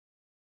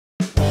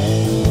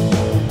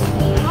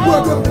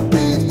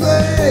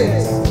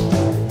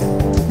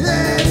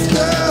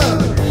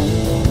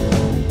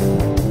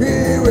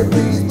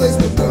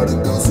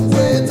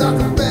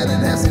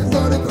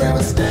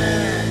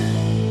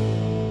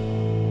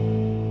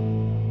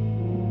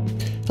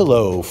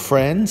Hello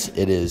friends,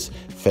 it is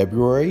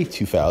February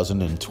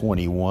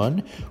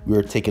 2021. We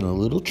are taking a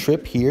little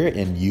trip here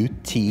in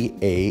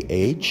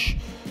UTAH,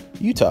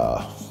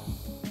 Utah.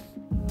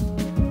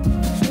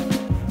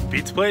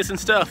 Pizza place and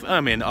stuff.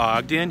 I'm in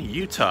Ogden,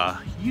 Utah.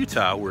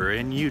 We're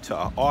in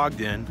Utah,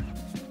 Ogden.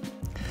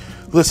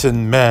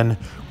 Listen men,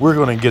 we're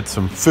going to get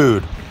some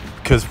food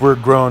because we're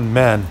grown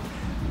men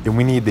and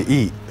we need to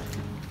eat.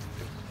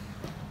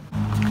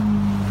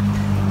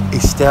 A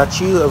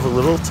statue of a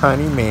little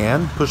tiny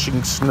man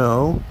pushing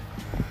snow.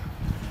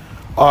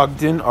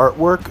 Ogden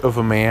artwork of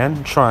a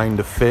man trying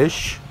to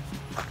fish.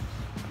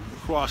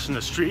 Crossing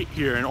the street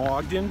here in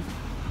Ogden.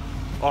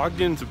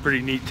 Ogden's a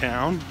pretty neat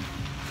town.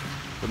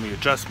 Let me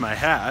adjust my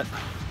hat.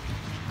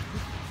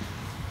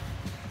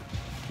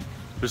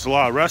 There's a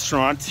lot of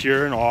restaurants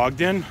here in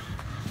Ogden.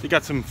 They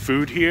got some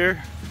food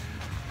here.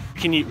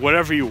 You can eat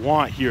whatever you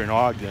want here in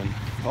Ogden.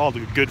 All the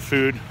good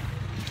food.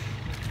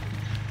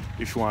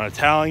 If you want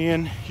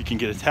Italian, you can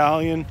get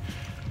Italian.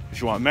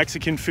 If you want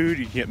Mexican food,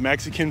 you can get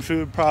Mexican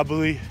food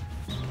probably.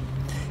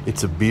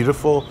 It's a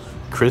beautiful,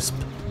 crisp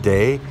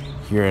day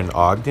here in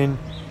Ogden.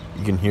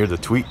 You can hear the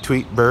tweet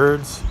tweet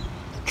birds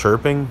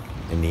chirping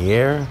in the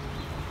air.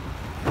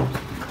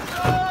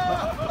 I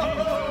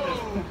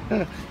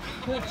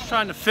was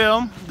trying to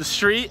film the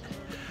street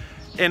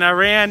and I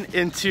ran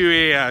into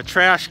a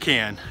trash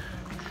can.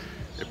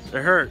 It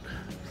hurt.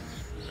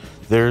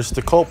 There's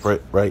the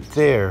culprit right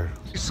there.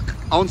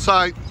 On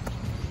site,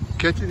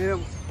 catching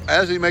him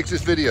as he makes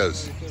his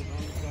videos.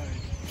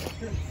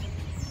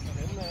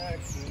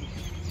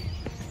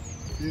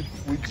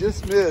 We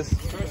just missed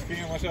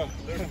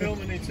They're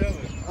filming each other.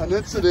 an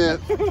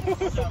incident.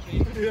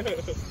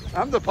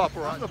 I'm the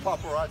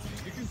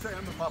paparazzi. You can say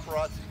I'm the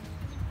paparazzi.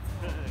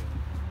 Hey,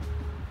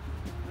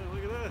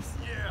 look at this.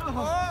 Yeah.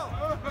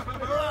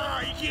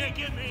 Oh, you can't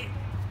get me.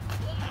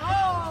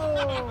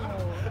 Oh,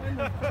 in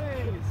the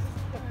face.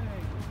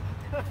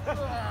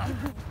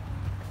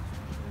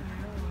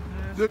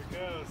 Goes.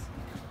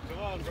 Come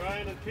on,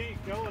 Brian and Pete,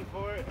 going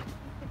for it.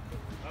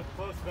 Up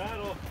close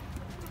battle.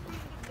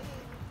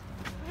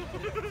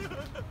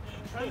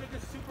 Trying to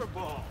get Super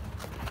Bowl.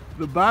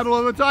 The Battle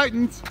of the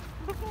Titans.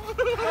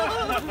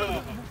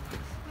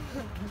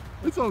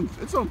 It's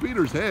on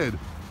Peter's head.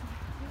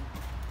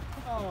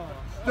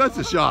 That's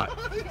a shot.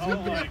 Oh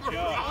my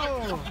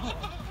God.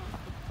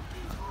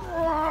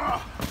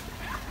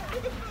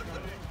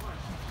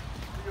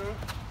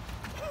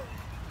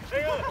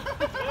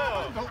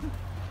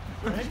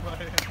 Hang on.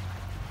 Hit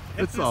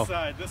It's this soft.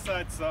 side. This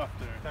side's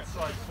softer. That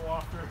side's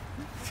softer.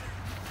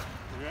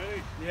 You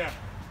ready? Yeah.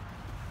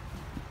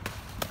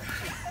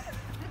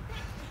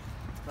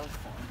 That was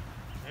fun.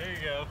 There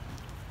you go.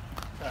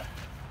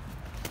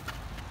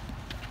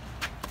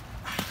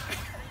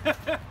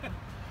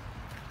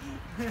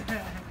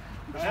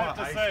 I have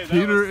to say, that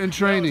Peter was- in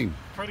training.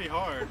 that was pretty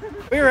hard.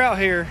 We were out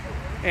here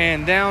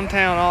in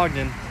downtown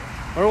Ogden.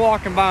 We're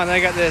walking by and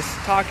they got this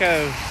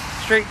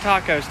street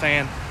taco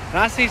stand. And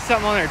I see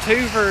something on there,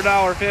 2 for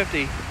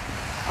 $1.50.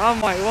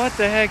 I'm like, what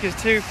the heck is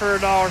 2 for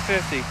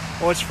 $1.50?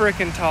 Well, it's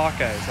freaking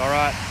tacos, all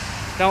right?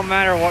 Don't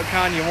matter what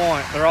kind you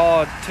want. They're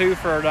all 2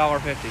 for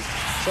 $1.50.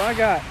 So I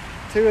got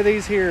 2 of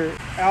these here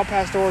Al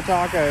Pastor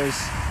tacos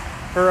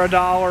for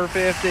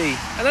 $1.50.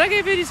 And then I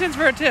gave 50 cents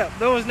for a tip.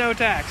 There was no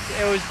tax.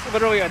 It was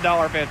literally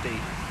 $1.50.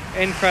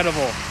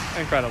 Incredible,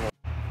 incredible.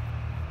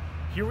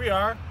 Here we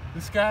are.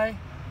 This guy,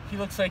 he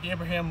looks like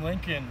Abraham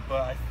Lincoln,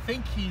 but I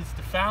think he's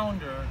the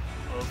founder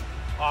of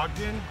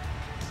Ogden,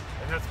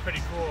 and that's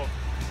pretty cool.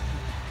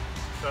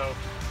 So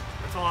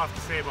that's all I have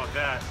to say about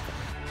that.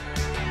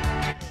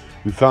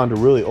 We found a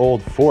really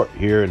old fort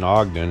here in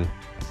Ogden.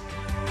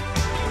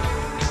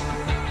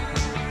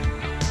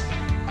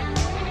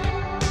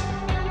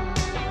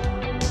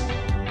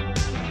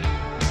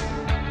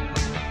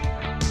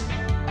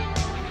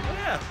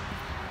 Yeah,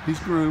 He's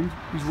groomed.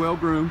 He's well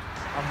groomed.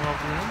 I'm well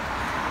groomed.